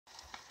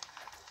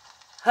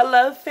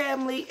Hello,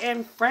 family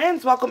and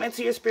friends. Welcome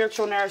into your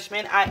spiritual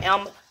nourishment. I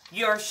am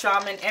your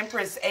Shaman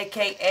Empress,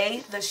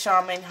 aka the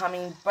Shaman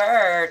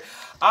Hummingbird.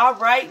 All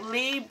right,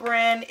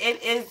 Libran,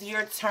 it is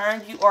your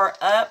turn. You are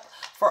up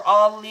for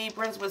all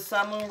Librans with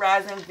Sun, Moon,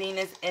 Rising,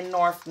 Venus, and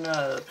North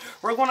Node.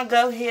 We're going to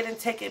go ahead and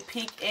take a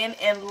peek in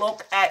and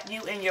look at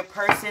you and your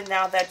person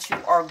now that you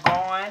are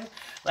gone.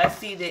 Let's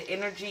see the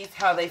energies,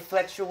 how they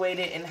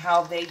fluctuated, and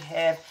how they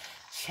have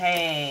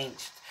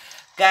changed.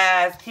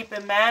 Guys, keep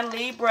in mind,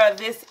 Libra,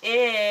 this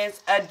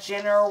is a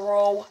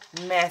general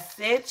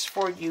message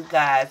for you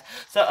guys.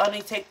 So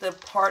only take the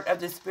part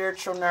of the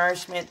spiritual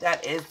nourishment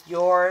that is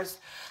yours.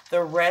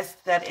 The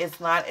rest that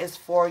is not is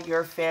for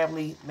your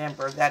family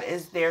member. That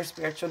is their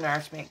spiritual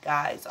nourishment,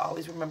 guys.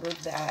 Always remember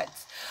that.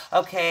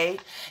 Okay?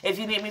 If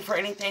you need me for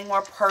anything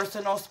more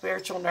personal,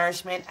 spiritual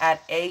nourishment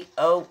at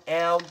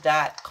AOL.com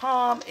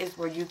is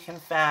where you can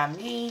find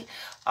me.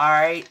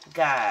 Alright,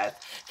 guys.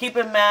 Keep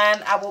in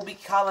mind, I will be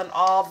calling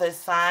all the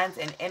signs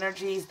and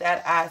energies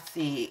that I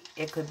see.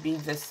 It could be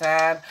the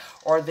sign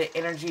or the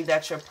energy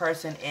that your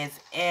person is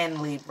in,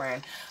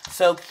 Libran.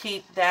 So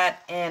keep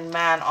that in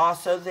mind.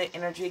 Also, the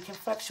energy can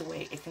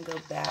fluctuate. It can go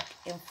back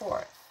and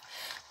forth.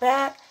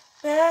 Back,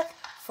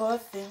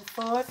 forth and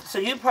forth. So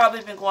you've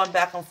probably been going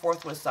back and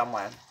forth with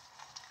someone.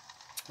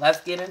 Let's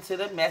get into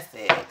the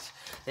message.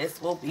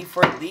 This will be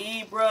for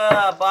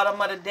Libra. Bottom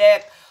of the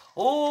deck.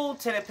 Ooh,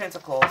 Ten of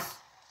Pentacles.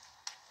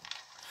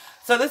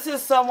 So this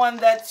is someone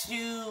that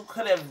you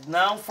could have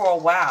known for a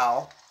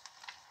while.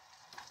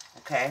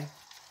 Okay.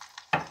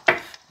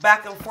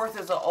 Back and Forth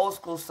is an old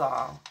school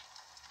song.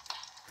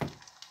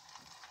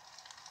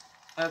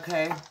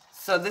 Okay.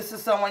 So this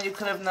is someone you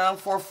could have known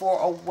for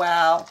a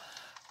while.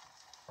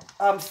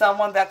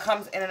 Someone that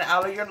comes in and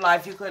out of your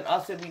life. You could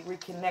also be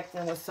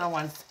reconnecting with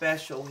someone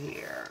special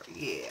here.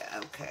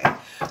 Yeah, okay.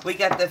 We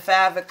got the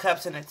Five of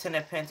Cups and the Ten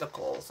of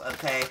Pentacles,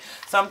 okay.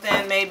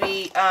 Something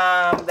maybe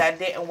that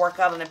didn't work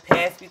out in the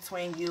past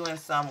between you and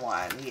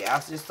someone. Yeah, I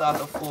just saw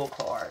the Fool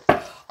card.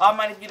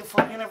 Almighty,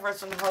 beautiful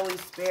universe and Holy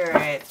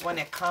Spirit, when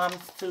it comes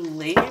to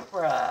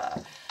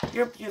Libra,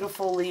 you're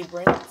beautiful,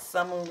 Libra.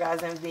 Sun, Moon,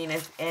 Rising,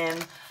 Venus in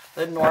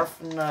the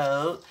North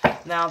Node.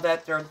 Now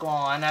that they're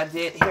gone, I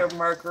did hear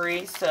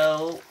Mercury,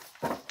 so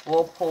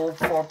we'll pull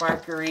for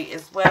Mercury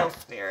as well,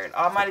 Spirit.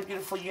 Almighty,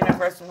 beautiful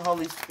universe and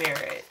Holy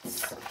Spirit.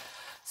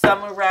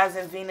 Sun, Moon,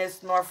 Rising,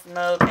 Venus, North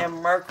Node, and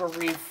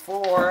Mercury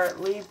for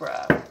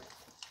Libra.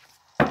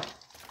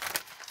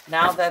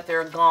 Now that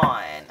they're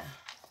gone,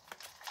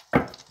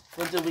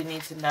 what do we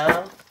need to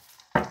know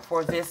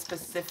for this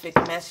specific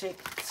message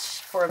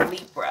for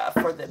Libra?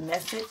 For the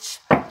message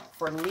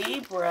for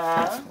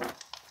Libra,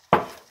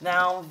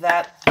 now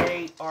that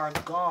they are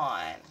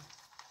gone.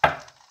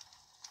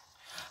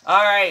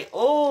 All right.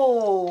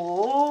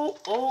 Oh,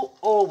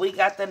 we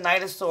got the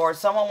Knight of Swords.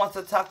 Someone wants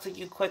to talk to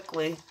you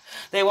quickly.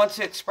 They want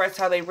to express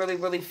how they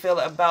really feel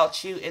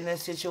about you in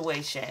this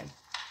situation.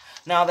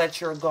 Now that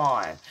you're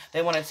gone.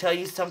 They want to tell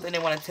you something. They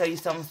want to tell you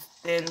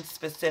something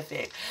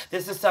specific.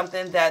 This is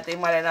something that they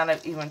might not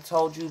have even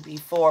told you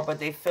before, but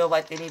they feel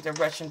like they need to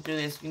rush and do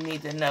this. You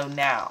need to know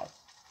now.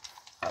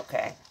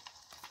 Okay.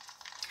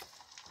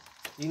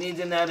 You need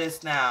to know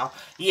this now.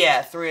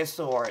 Yeah, Three of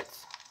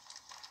Swords.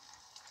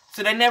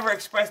 So they never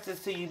expressed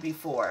this to you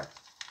before.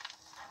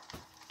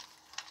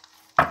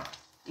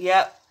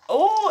 Yep.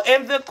 Oh,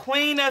 and the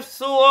Queen of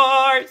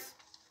Swords.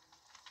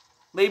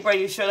 Libra,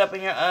 you showed up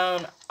in your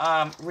own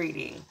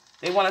reading.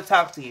 They want to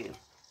talk to you.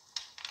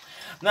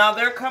 Now,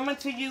 they're coming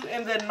to you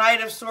in the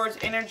Knight of Swords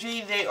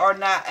energy. They are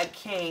not a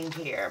king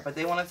here, but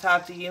they want to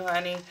talk to you,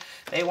 honey.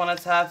 They want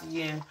to talk to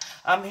you.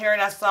 I'm hearing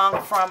a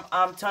song from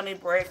Tony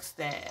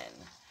Braxton.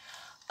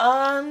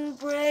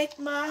 Unbreak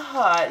my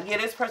heart. Yeah,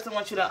 this person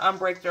wants you to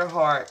unbreak their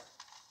heart.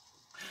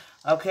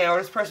 Okay, or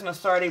this person is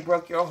sorry they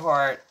broke your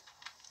heart.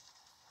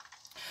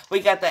 We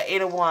got the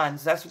Eight of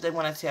Wands. That's what they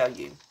want to tell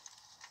you.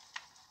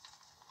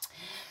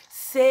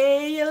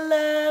 Say you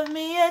love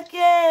me again.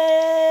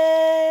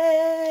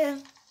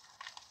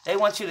 They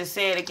want you to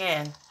say it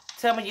again.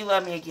 Tell me you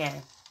love me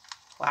again.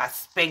 Well, I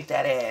spanked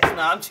that ass.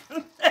 No, I'm just...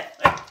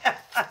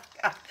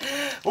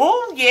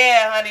 Oh,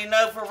 yeah, honey.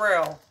 No, for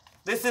real.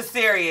 This is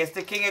serious.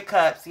 The King of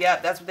Cups.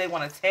 Yep, that's what they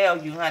want to tell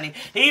you, honey.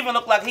 He even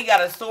looked like he got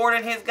a sword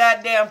in his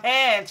goddamn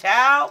hand,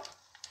 child.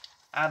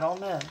 I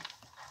don't know.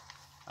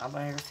 I'm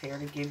here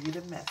to give you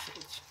the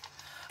message.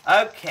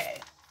 Okay.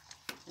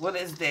 What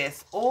is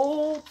this?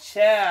 Oh,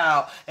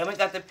 child. And we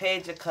got the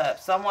Page of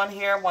Cups. Someone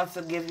here wants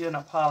to give you an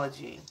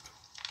apology.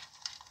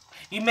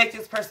 You make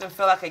this person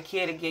feel like a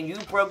kid again. You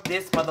broke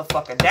this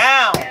motherfucker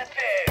down.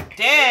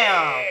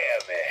 Down.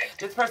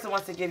 This person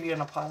wants to give you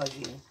an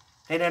apology.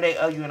 They know they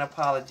owe you an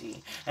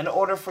apology. In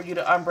order for you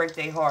to unbreak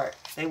their heart,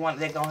 they're going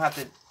to have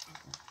to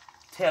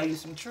tell you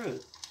some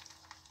truth.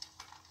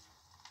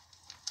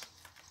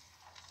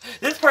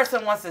 This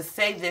person wants to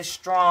say this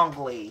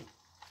strongly.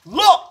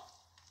 Look!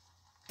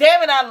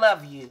 Damn it, I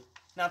love you.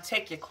 Now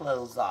take your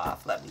clothes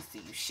off. Let me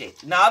see you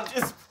shake. No, I'm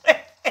just playing.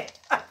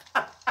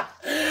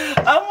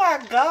 Oh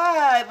my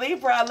God,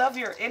 Libra, I love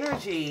your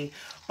energy.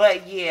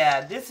 But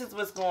yeah, this is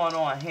what's going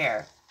on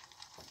here.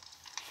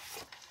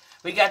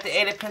 We got the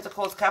Eight of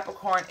Pentacles,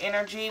 Capricorn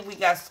energy. We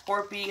got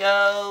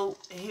Scorpio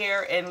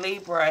here and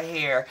Libra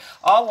here.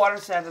 All water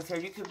signs is here.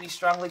 You could be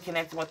strongly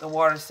connected with the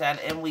water sign.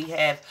 And we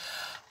have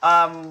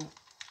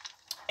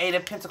Eight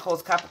of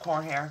Pentacles,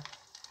 Capricorn here.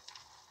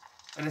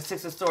 And the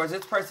Six of Swords.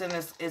 This person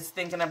is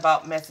thinking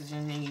about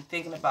messaging you,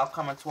 thinking about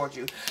coming towards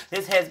you.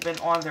 This has been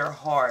on their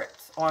heart,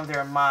 on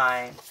their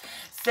mind.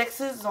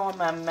 Sex is on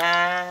my mind.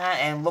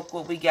 And look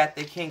what we got,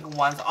 the King of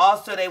Wands.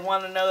 Also, they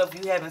want to know if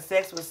you having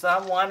sex with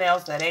someone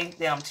else that ain't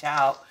them,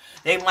 child.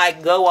 They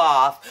might go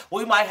off.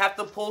 We might have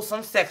to pull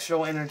some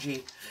sexual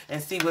energy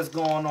and see what's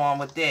going on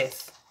with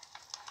this.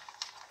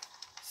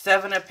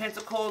 Seven of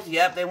Pentacles.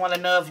 Yep, they want to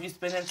know if you're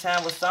spending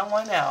time with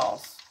someone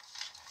else.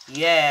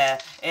 Yeah,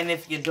 and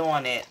if you're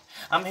doing it.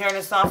 I'm hearing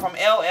a song from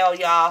LL,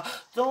 y'all.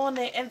 Doing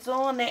it and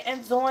doing it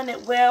and doing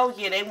it well.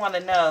 Yeah, they want to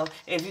know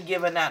if you're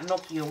giving that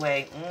nookie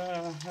away.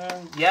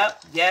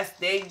 Yep, yes,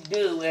 they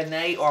do. And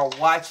they are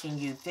watching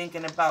you,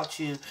 thinking about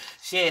you.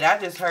 Shit, I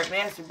just heard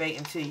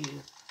masturbating to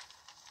you.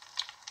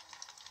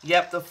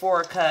 Yep, the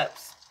Four of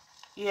Cups.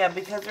 Yeah,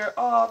 because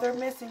they're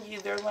missing you.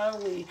 They're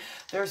lonely.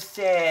 They're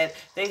sad.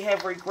 They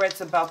have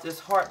regrets about this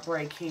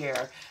heartbreak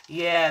here.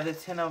 Yeah, the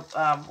Ten of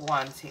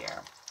Wands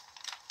here.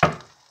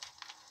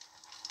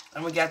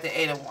 And we got the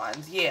Eight of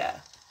Wands. Yeah.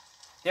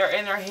 They're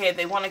in their head.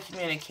 They want to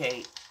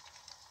communicate.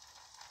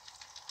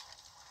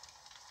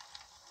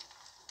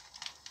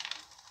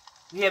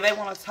 Yeah, they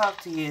want to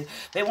talk to you.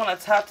 They want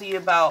to talk to you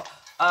about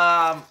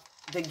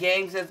the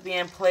games that's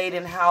being played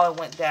and how it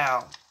went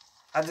down.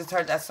 I just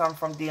heard that song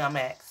from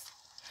DMX.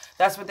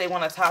 That's what they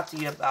want to talk to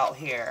you about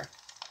here.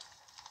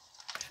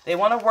 They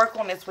want to work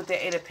on this with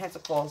the Eight of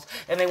Pentacles.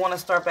 And they want to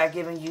start by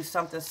giving you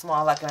something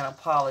small like an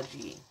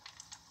apology.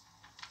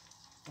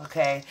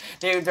 Okay,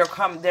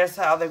 that's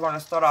how they're going to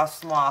start off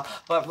small,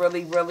 but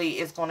really,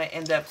 it's going to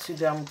end up to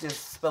them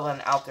just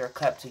spilling out their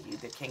cup to you,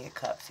 the King of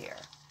Cups here.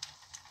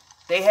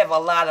 They have a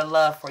lot of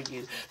love for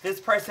you. This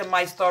person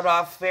might start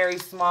off very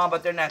small,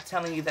 but they're not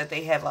telling you that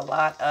they have a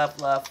lot of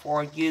love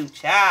for you,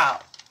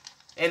 child.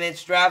 And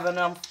it's driving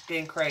them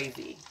fucking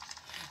crazy.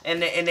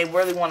 And they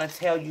really want to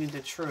tell you the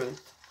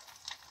truth.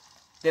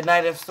 The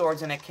Knight of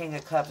Swords and the King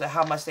of Cups, and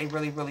how much they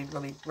really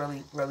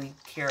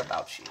care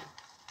about you.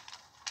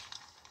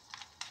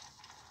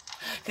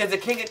 Because the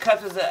King of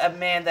Cups is a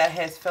man that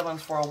has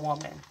feelings for a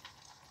woman.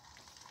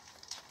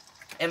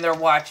 And they're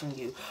watching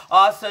you.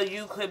 Also,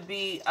 you could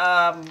be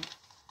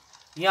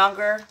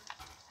younger.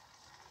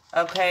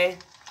 Okay?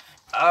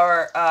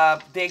 Or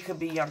they could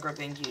be younger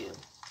than you.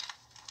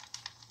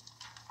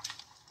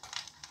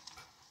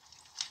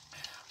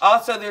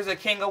 Also, there's a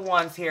King of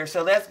Wands here.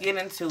 So let's get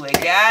into it.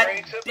 God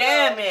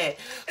damn it.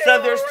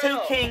 So there's two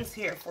kings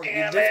here for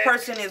you. This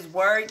person is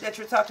worried that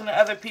you're talking to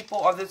other people,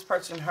 or this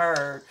person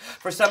heard.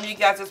 For some of you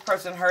guys, this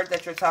person heard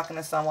that you're talking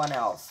to someone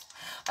else.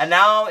 And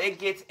now it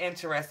gets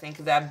interesting,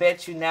 because I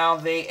bet you now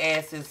they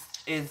ask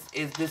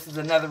this is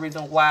another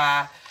reason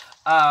why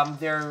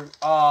they're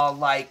all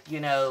like, you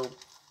know,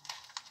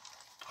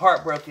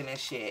 heartbroken and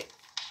shit.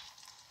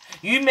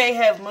 You may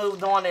have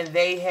moved on and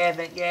they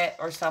haven't yet,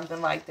 or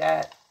something like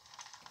that.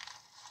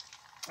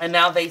 And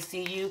now they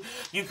see you.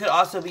 You could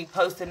also be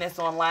posting this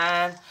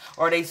online,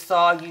 or they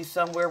saw you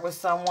somewhere with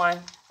someone,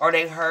 or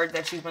they heard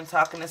that you've been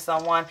talking to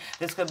someone.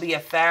 This could be a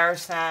fire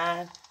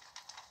sign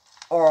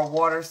or a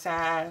water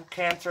sign,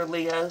 Cancer,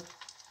 Leo.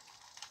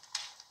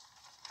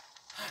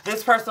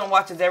 This person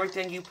watches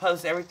everything you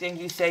post, everything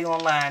you say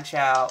online,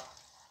 child.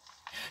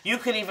 You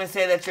could even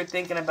say that you're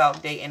thinking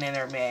about dating and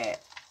they're mad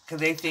because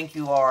they think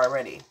you are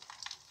already.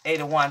 Eight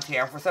of Wands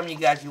here. And for some of you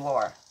guys, you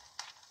are.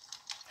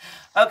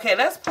 Okay,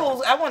 let's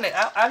pull.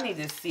 I need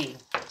to see.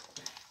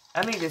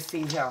 I need to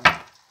see him.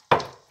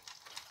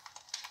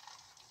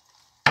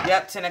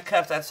 Yep, Ten of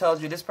Cups. I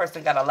told you, this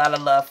person got a lot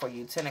of love for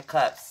you. Ten of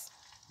Cups.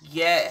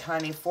 Yeah,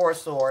 honey, Four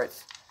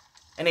Swords.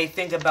 And they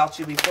think about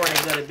you before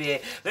they go to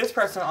bed. This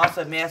person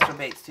also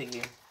masturbates to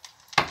you.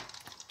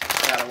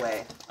 By the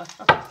way.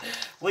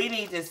 We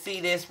need to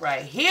see this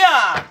right here.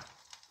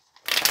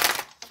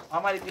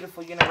 Almighty,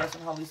 beautiful, universe,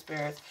 and Holy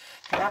Spirit.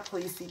 Can I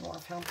please see more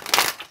of him?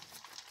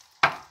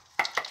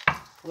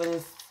 What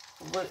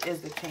is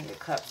the King of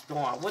Cups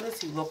doing? What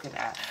is he looking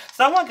at?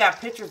 Someone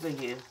got pictures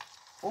of you.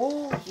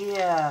 Oh,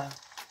 yeah.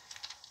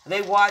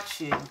 They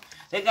watch you.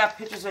 They got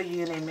pictures of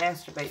you and they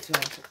masturbate to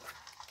them.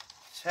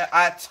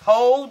 I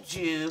told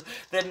you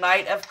the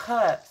Knight of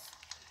Cups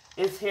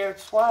is here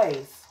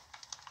twice.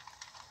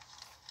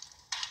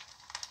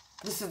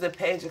 This is the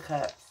Page of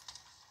Cups.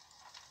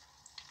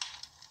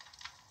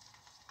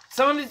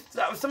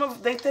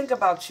 They think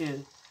about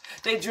you.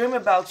 They dream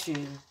about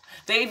you.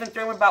 They even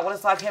dream about what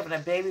it's like having a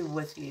baby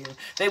with you.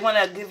 They want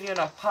to give you an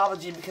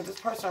apology because this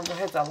person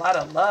has a lot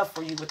of love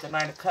for you with the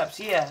Nine of Cups.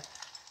 Yeah.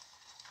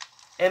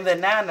 And the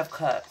Nine of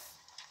Cups.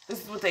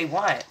 This is what they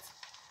want.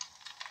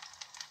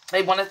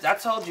 They want to, I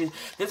told you,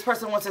 this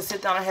person wants to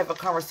sit down and have a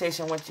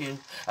conversation with you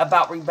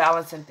about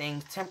rebalancing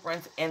things.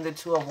 Temperance and the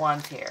Two of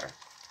Wands here.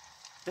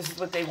 This is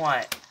what they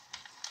want.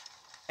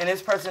 And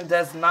this person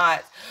does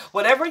not.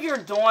 Whatever you're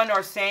doing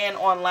or saying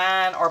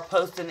online or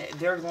posting,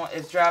 they're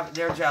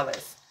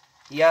jealous.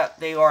 Yep,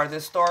 they are. The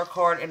Star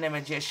card and the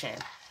Magician.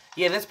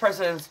 Yeah, this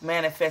person is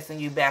manifesting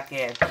you back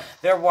in.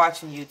 They're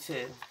watching you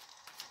too.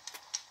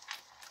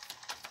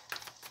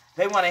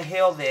 They want to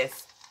heal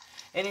this.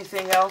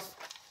 Anything else?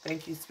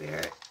 Thank you,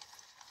 Spirit.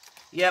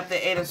 Yep,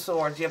 the Eight of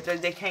Swords. Yep,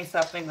 they can't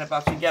stop thinking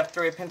about you. Yep,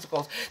 Three of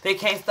Pentacles. They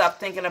can't stop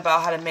thinking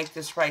about how to make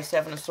this right.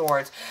 Seven of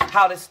Swords.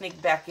 How to sneak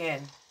back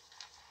in.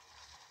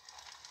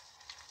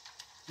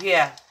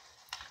 Yeah.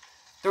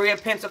 Three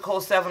of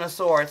Pentacles, Seven of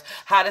Swords.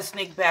 How to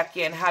sneak back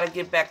in. How to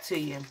get back to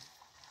you.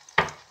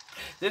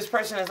 This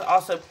person is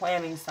also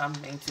planning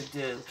something to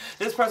do.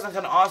 This person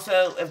can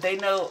also, if they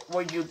know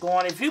where you're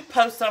going, if you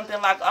post something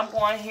like, I'm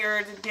going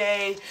here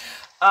today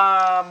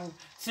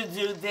to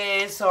do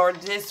this or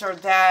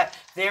that,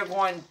 they're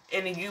going,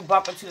 and you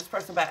bump into this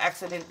person by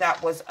accident,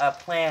 that was a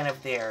plan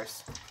of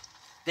theirs.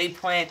 They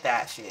planned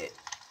that shit.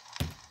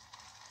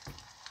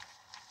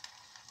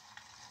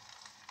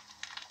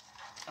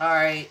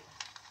 Alright.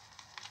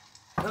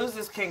 Who's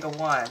this King of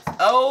Wands?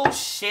 Oh,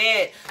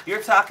 shit.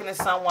 You're talking to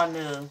someone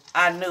new.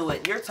 I knew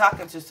it. You're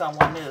talking to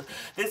someone new.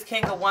 This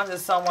King of Wands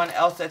is someone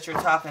else that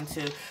you're talking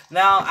to.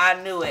 Now, I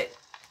knew it.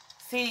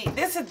 See,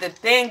 this is the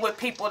thing with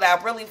people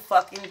that really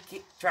fucking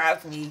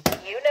drives me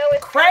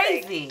it's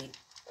crazy. Coming.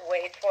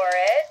 Wait for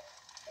it.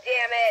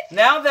 Damn it.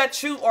 Now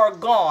that you are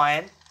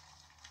gone,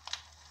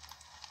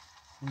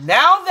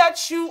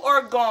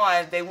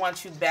 they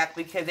want you back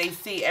because they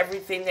see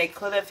everything they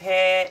could have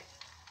had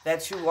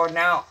that you are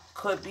now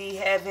could be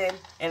having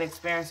and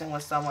experiencing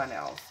with someone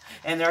else.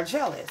 And they're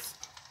jealous.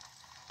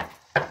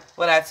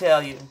 What I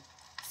tell you.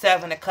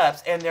 Seven of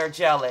Cups, and they're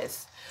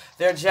jealous.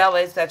 They're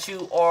jealous that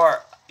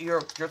you're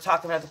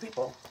talking to other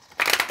people.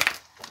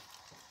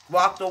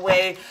 Walked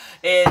away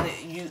and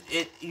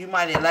you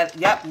might have let,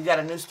 yep, you got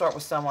a new start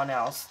with someone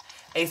else.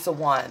 Ace of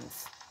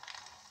Wands.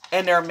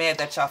 And they're mad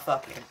that y'all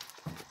fucking.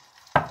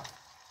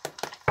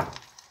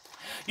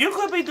 You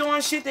could be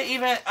doing shit to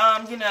even,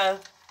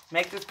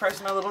 make this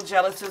person a little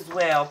jealous as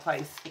well,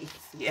 Pisces.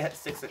 Yeah,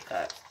 Six of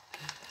Cups.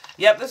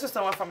 Yep, this is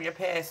someone from your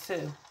past,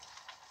 too.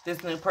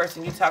 This new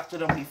person, you talked to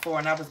them before,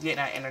 and I was getting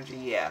that energy,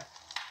 yeah.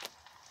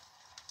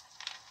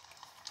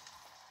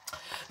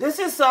 This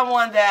is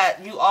someone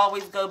that you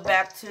always go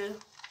back to.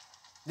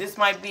 This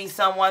might be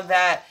someone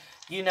that,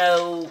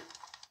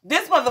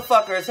 this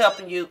motherfucker is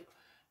helping you.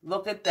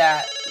 Look at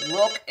that.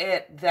 Look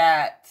at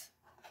that.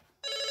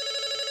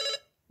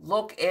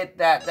 Look at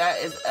that.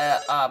 That is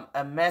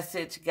a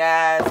message,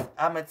 guys.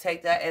 I'm going to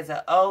take that as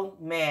a, oh,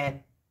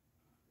 man.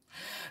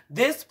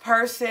 This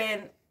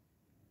person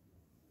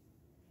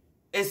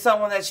is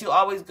someone that you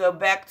always go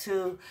back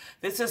to.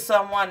 This is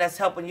someone that's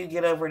helping you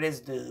get over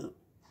this dude.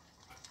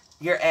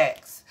 Your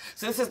ex.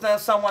 So this is not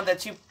someone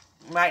that you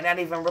might not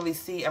even really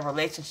see a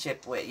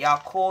relationship with.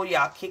 Y'all cool,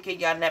 y'all kick it,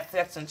 y'all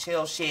Netflix and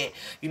chill shit.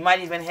 You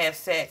might even have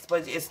sex,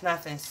 but it's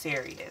nothing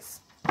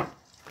serious.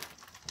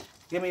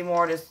 Give me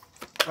more of this.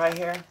 Right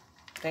here.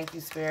 Thank you,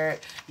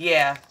 Spirit.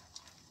 Yeah.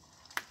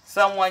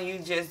 Someone you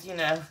just,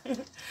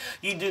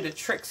 you do the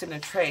tricks and the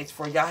trades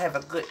for. Y'all have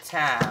a good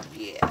time.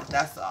 Yeah,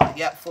 that's all.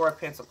 Yep, Four of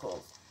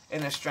Pentacles.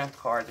 And the Strength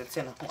card, the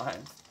Ten of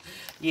Wands.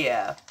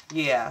 Yeah,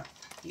 yeah,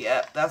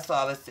 yeah. That's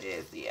all this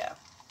is. Yeah.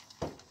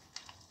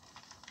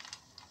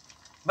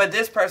 But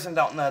this person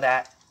don't know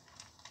that.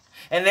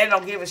 And they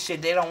don't give a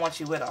shit. They don't want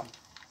you with them.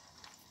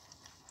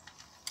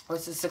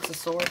 What's the Six of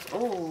Swords?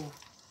 Ooh.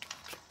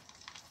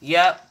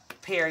 Yep.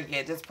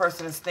 Period. This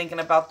person is thinking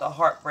about the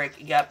heartbreak.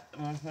 Yep.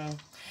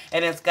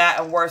 And it's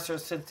gotten worse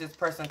since this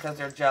person because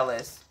they're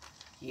jealous.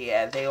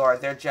 Yeah, they are.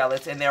 They're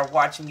jealous. And they're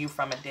watching you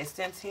from a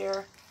distance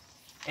here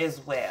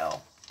as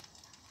well.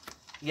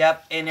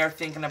 Yep. And they're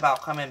thinking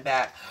about coming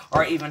back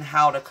or even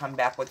how to come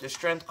back with the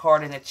Strength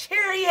card and the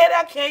Chariot.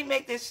 I can't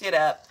make this shit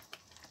up.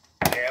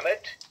 Damn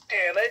it.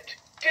 Damn it.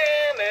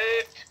 Damn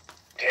it.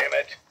 Damn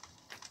it.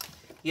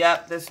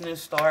 Yep. This new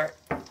start.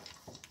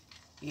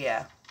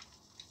 Yeah.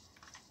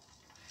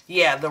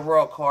 Yeah, the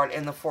World card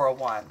and the Four of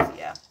Wands.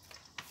 Yeah.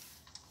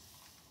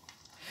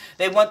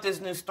 They want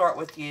this new start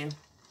with you.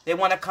 They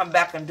want to come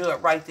back and do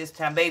it right this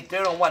time. They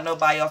don't want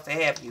nobody else to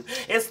have you.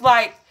 It's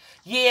like,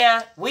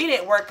 yeah, we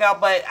didn't work out,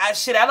 but I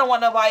don't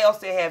want nobody else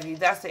to have you.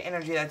 That's the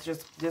energy that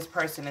just this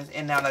person is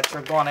in now that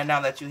you're gone and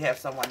now that you have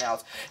someone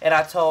else. And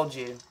I told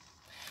you.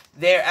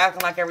 They're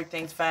acting like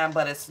everything's fine,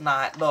 but it's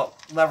not. Look,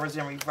 Lovers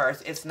in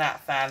reverse. It's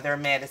not fine. They're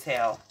mad as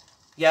hell.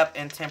 Yep,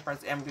 and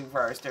Temperance in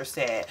reverse. They're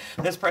sad.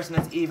 This person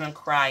is even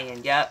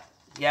crying. Yep,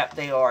 yep,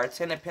 they are.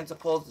 Ten of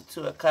Pentacles, the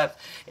Two of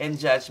Cups, and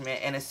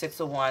Judgment, and the Six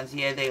of Wands.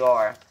 Yeah, they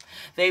are.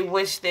 They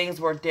wish things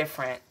were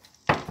different.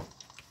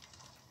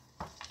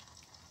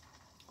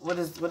 What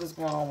is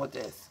going on with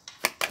this?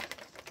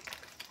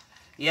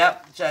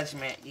 Yep,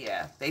 Judgment.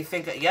 Yeah, they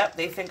think. Yep,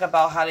 they think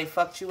about how they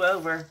fucked you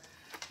over.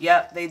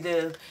 Yep, they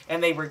do,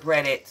 and they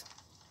regret it.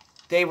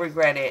 They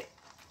regret it.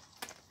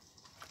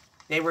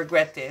 They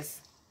regret this.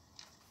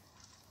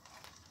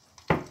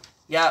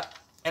 Yep.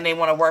 And they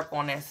want to work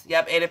on this.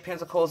 Yep. Eight of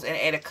Pentacles and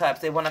Eight of Cups.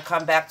 They want to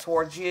come back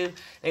towards you.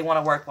 They want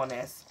to work on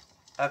this.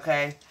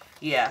 Okay.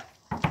 Yeah.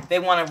 They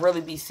want to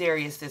really be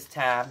serious this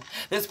time.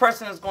 This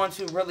person is going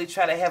to really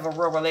try to have a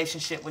real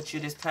relationship with you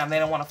this time. They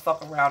don't want to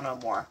fuck around no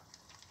more.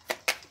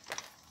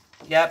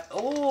 Yep.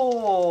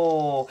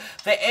 Ooh.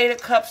 The 8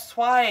 of Cups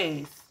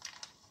twice.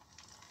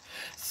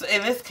 So,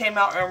 and this came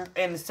out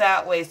in the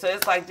sideways. So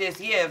it's like this.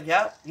 Yeah,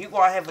 yep. You're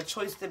going to have a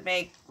choice to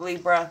make,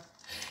 Libra.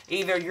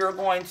 Either you're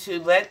going to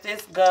let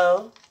this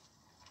go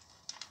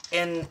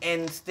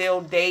and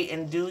still date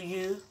and do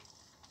you.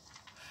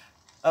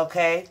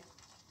 Okay?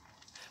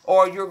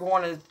 Or you're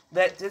going to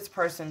let this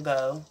person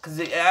go. Because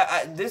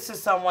this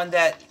is someone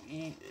that,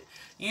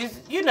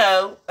 you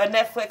know, a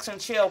Netflix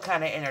and chill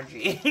kind of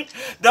energy.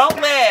 Don't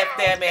laugh,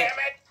 damn it.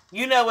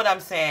 You know what I'm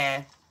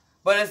saying.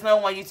 But it's no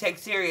one you take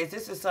serious.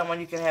 This is someone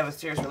you can have a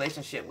serious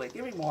relationship with.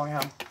 Give me more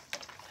of him.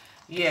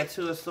 Yeah,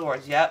 2 of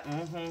Swords. Yep.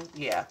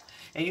 Yeah.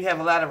 And you have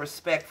a lot of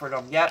respect for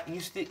them. Yep.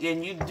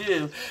 And you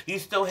do. You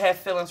still have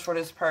feelings for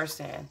this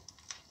person.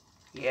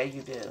 Yeah,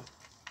 you do.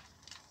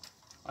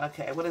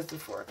 Okay, what is the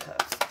 4 of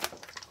Cups?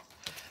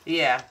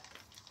 Yeah.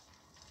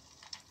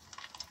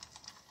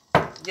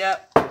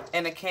 Yep.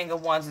 And the King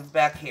of Wands is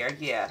back here.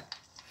 Yeah.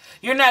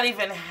 You're not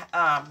even,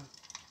 I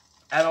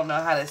don't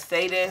know how to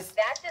say this.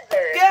 That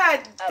deserves God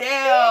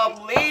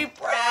damn,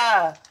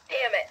 Libra.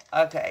 Damn it.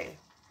 Okay.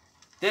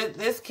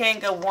 This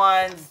King of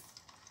Wands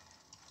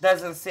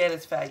doesn't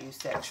satisfy you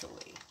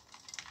sexually.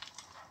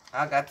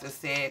 I got to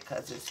say it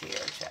because it's here,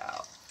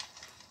 child.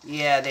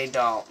 Yeah, they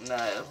don't.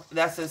 No.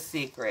 That's a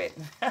secret.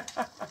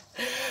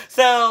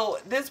 So,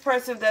 this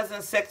person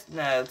doesn't sex...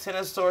 No. 10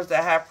 of Swords, the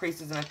High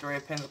Priestess, and the 3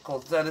 of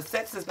Pentacles. So, the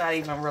sex is not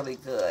even really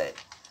good.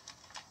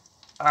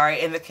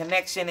 Alright, and the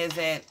connection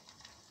isn't...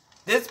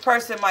 This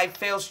person might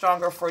feel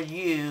stronger for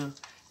you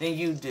than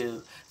you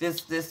do.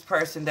 This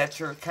person that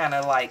you're kind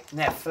of like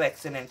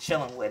Netflixing and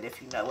chilling with,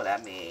 if you know what I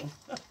mean.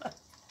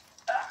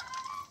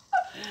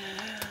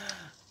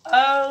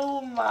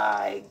 Oh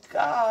my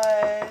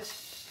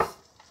gosh.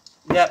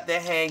 Yep, the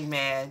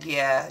Hangman.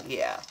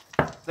 Yeah.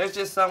 There's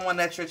just someone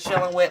that you're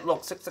chilling with.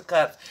 Look, 6 of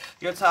Cups.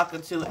 You're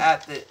talking to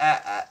at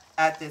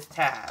this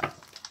time.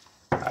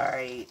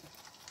 Alright.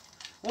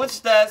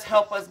 Which does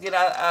help us get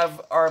out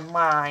of our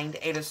mind,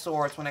 8 of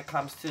Swords, when it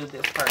comes to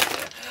this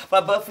person.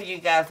 But both of you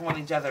guys want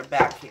each other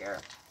back here.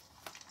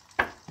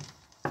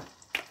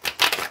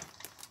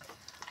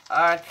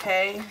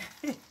 Okay.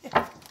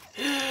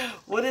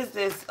 What is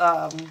this,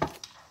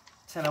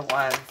 10 of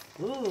Wands?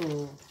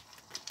 Ooh.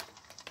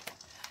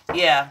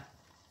 Yeah.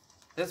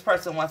 This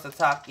person wants to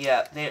talk.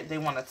 Yeah, they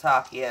want to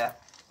talk. Yeah.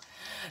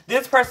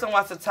 This person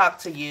wants to talk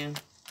to you.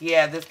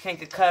 Yeah, this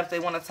King of Cups, they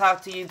want to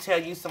talk to you, tell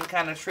you some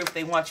kind of truth.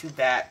 They want you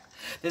back.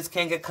 This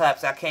King of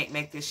Cups, I can't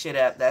make this shit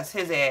up. That's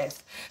his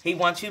ass. He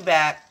wants you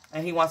back,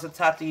 and he wants to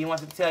talk to you. He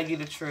wants to tell you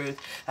the truth,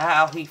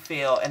 how he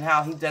feel, and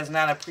how he does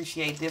not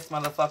appreciate this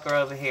motherfucker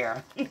over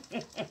here.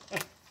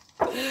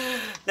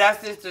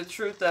 That's just the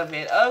truth of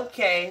it.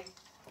 Okay.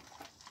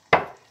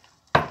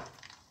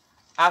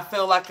 I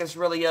feel like it's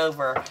really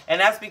over. And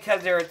that's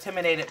because they're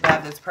intimidated by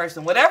this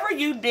person. Whatever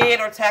you did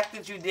or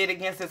tactics you did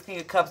against this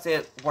King of Cups,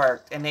 it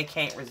worked. And they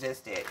can't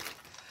resist it.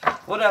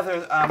 What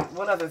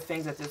other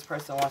things that this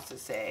person wants to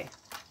say?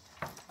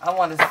 I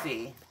want to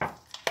see.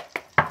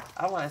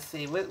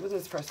 What does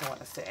this person want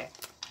to say?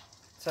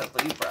 To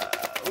Libra.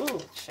 Ooh,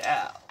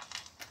 child.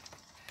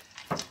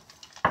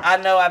 I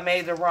know I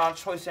made the wrong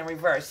choice in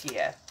reverse.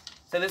 Yeah.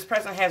 So this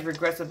person has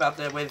regrets about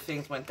the way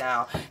things went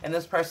down. And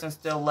this person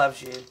still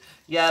loves you.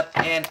 Yep,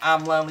 and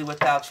I'm lonely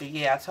without you.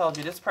 Yeah, I told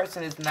you, this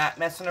person is not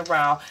messing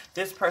around.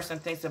 This person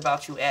thinks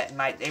about you at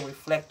night. They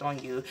reflect on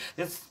you.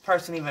 This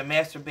person even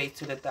masturbates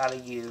to the thought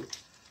of you.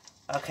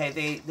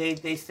 Okay,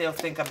 they still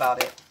think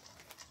about it.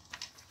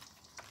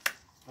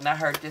 And I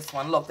heard this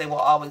one. Look, they will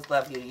always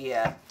love you.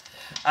 Yeah.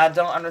 I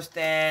don't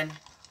understand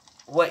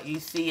what you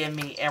see in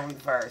me in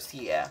reverse.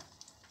 Yeah.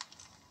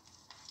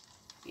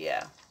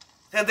 Yeah.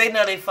 Because they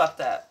know they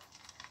fucked up.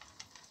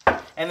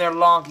 And they're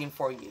longing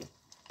for you.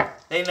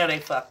 They know they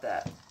fucked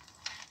up.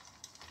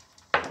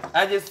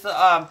 I just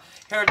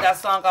heard that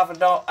song off of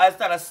Don't... It's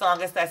not a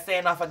song. It's that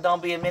saying off of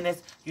Don't Be a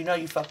Menace. You know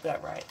you fucked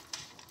up, right?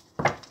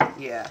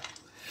 Yeah.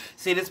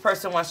 See, this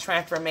person wants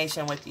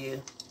transformation with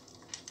you.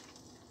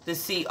 The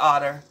Sea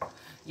Otter.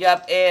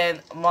 Yep,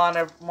 and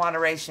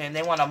moderation.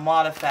 They want to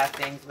modify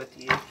things with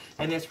you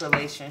in this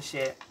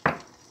relationship.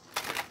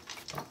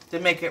 To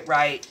make it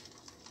right.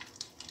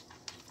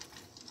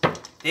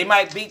 They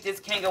might beat this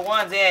King of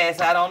Wands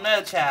ass. I don't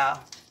know, child.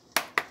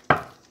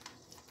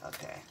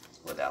 Okay.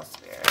 What else,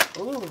 Spirit?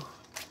 Ooh.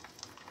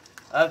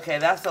 Okay,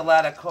 that's a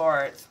lot of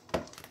cards.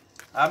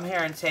 I'm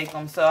hearing take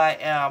them, so I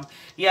am.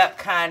 Yep,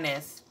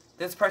 kindness.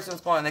 This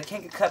person's going, the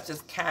King of Cups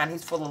is kind.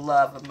 He's full of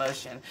love,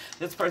 emotion.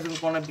 This person's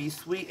going to be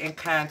sweet and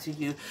kind to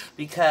you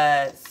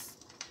because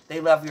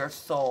they love your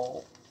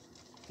soul.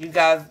 You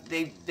guys,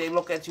 they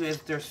look at you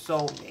as their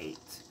soulmate.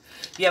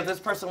 Yeah, this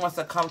person wants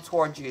to come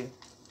toward you.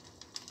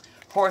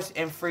 Horse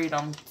and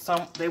freedom.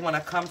 They want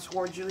to come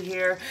towards you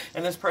here,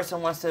 and this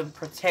person wants to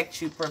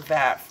protect you,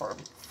 provide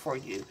for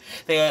you.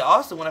 They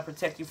also want to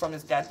protect you from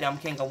this goddamn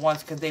King of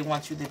Wands because they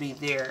want you to be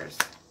theirs.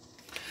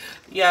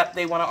 Yep,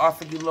 they want to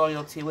offer you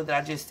loyalty. What did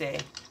I just say?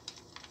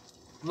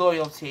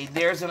 Loyalty.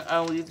 Theirs and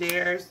only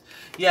theirs.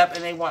 Yep,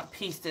 and they want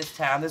peace this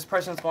time. This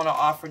person's going to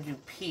offer you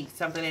peace.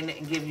 Something they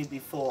didn't give you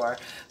before.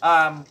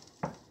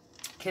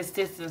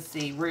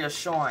 Consistency,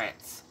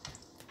 reassurance.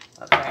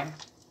 Okay?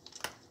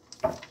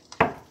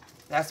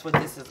 That's what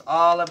this is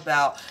all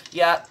about.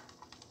 Yep.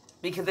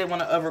 Because they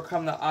want to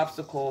overcome the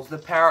obstacles. The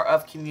power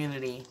of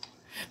community.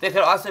 They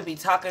could also be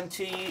talking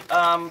to you,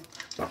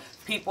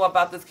 people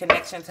about this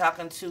connection.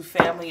 Talking to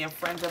family and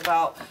friends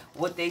about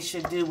what they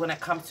should do when it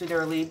comes to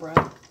their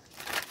Libra.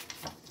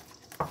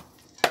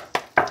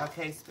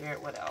 Okay,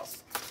 Spirit, what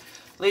else?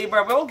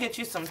 Libra, we'll get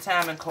you some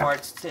timing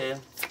cards, too.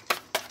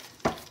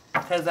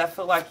 Because I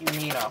feel like you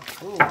need them.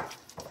 Ooh.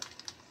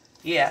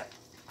 Yeah.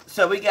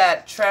 So we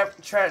got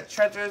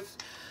treasures.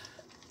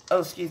 Oh,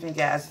 excuse me,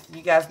 guys.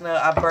 You guys know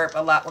I burp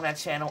a lot when I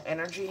channel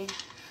energy.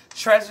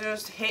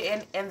 Treasures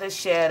hidden in the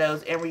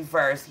shadows in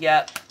reverse.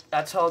 Yep.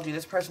 I told you,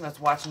 this person is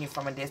watching you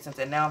from a distance,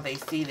 and now they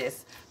see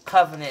this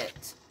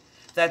covenant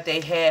that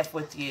they have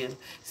with you.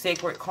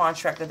 Sacred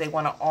contract that they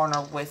want to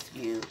honor with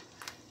you.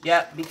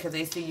 Yep, because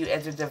they see you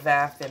as a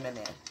divine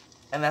feminine.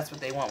 And that's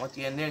what they want with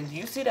you. And then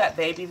you see that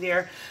baby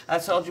there? I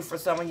told you for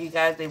some of you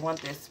guys, they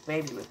want this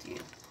baby with you.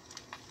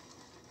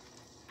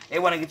 They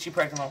want to get you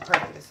pregnant on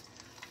purpose.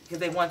 Because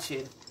they want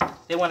you.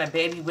 They want a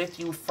baby with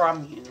you,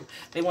 from you.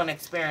 They want to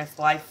experience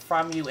life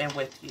from you and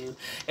with you.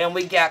 And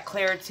we got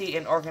clarity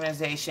and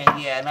organization.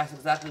 Yeah, and that's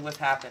exactly what's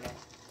happening.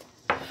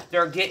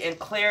 They're getting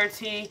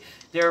clarity.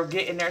 They're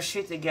getting their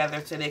shit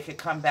together so they can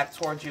come back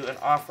towards you and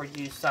offer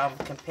you some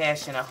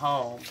compassion at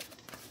home.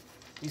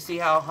 You see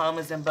how home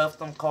is in both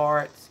them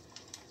cards?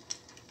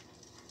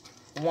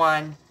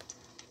 1,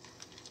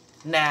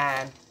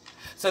 9.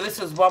 So this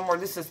is one more.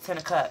 This is 10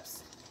 of Cups.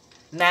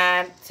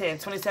 9, 10.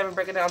 27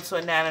 break it down to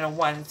a 9 and a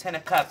 1. And 10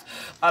 of Cups.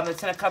 The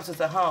 10 of Cups is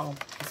a home.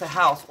 It's a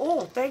house.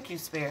 Oh, thank you,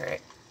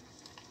 Spirit.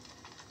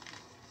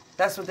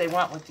 That's what they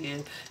want with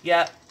you.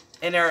 Yep.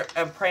 And they're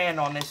praying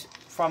on this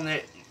from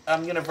the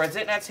universe.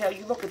 Didn't I tell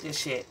you? Look at this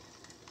shit.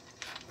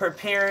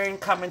 Preparing,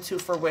 coming to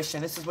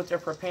fruition. This is what they're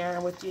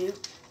preparing with you.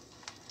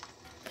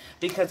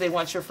 Because they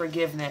want your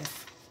forgiveness.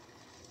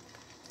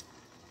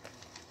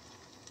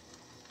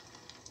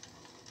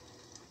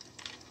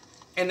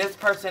 And this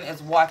person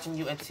is watching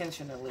you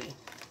intentionally.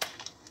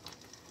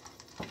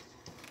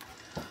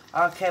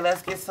 Okay,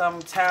 let's get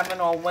some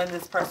timing on when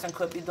this person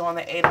could be doing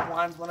the 8 of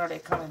Wands. When are they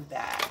coming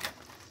back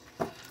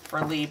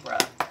for Libra?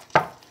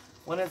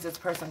 When is this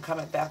person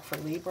coming back for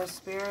Libra,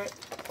 Spirit?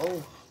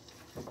 Oh.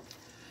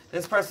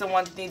 This person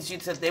needs you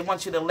to, they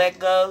want you to let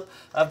go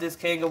of this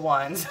King of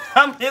Wands.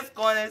 I'm just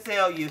going to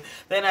tell you.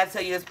 Then I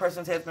tell you this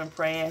person has been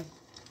praying.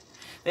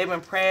 They've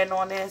been praying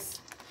on this.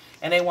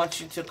 And they want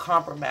you to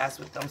compromise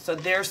with them. So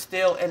they're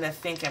still in the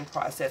thinking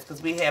process.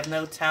 Because we have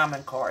no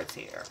timing cards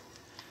here.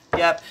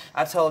 Yep,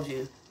 I told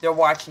you. They're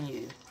watching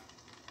you.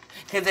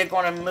 Because they're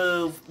going to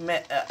move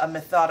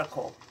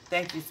methodical.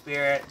 Thank you,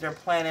 Spirit. They're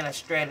planning a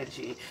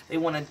strategy. They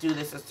want to do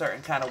this a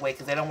certain kind of way.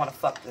 Because they don't want to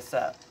fuck this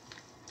up.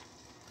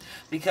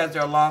 Because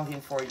they're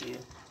longing for you.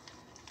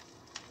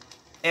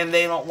 And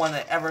they don't want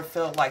to ever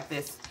feel like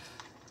this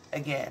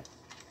again.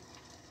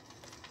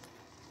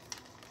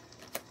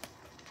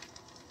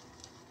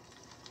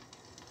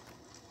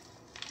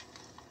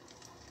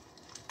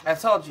 I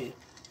told you.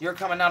 You're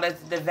coming out as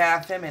the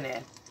divine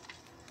feminine.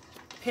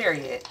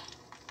 Period.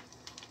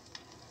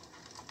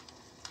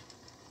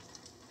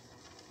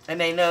 And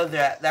they know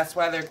that. That's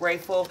why they're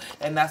grateful.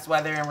 And that's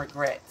why they're in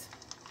regret.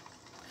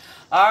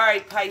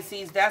 Alright,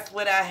 Pisces, that's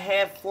what I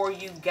have for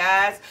you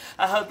guys.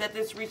 I hope that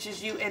this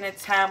reaches you in a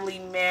timely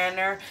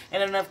manner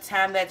and enough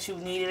time that you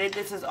needed it.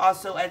 This is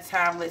also a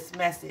timeless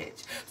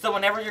message. So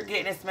whenever you're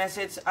getting this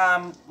message,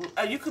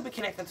 you could be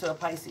connecting to a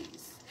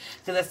Pisces.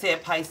 Because I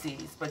said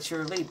Pisces, but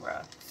you're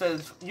Libra. So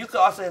you could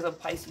also have a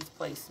Pisces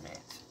placement.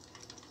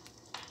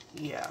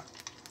 Yeah.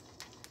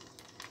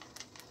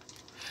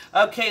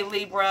 Okay,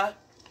 Libra.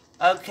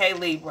 Okay,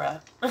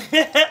 Libra.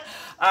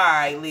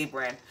 Alright,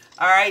 Libra.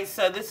 Alright,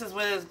 so this is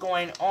what is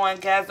going on,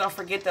 guys. Don't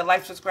forget to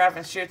like, subscribe,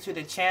 and share to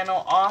the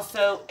channel.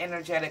 Also,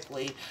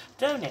 energetically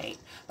donate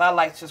by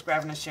like,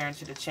 subscribing, and sharing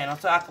to the channel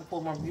so I can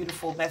pull more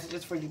beautiful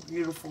messages for you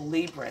beautiful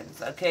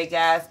Librans. Okay,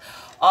 guys?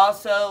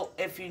 Also,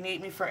 if you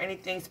need me for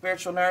anything,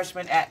 spiritual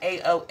nourishment at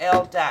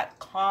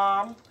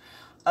AOL.com.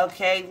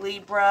 Okay,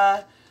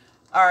 Libra.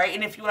 Alright,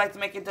 and if you would like to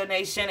make a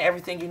donation,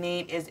 everything you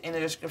need is in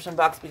the description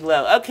box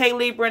below. Okay,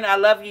 Libran, I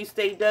love you.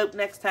 Stay dope.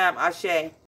 Next time, Ashe.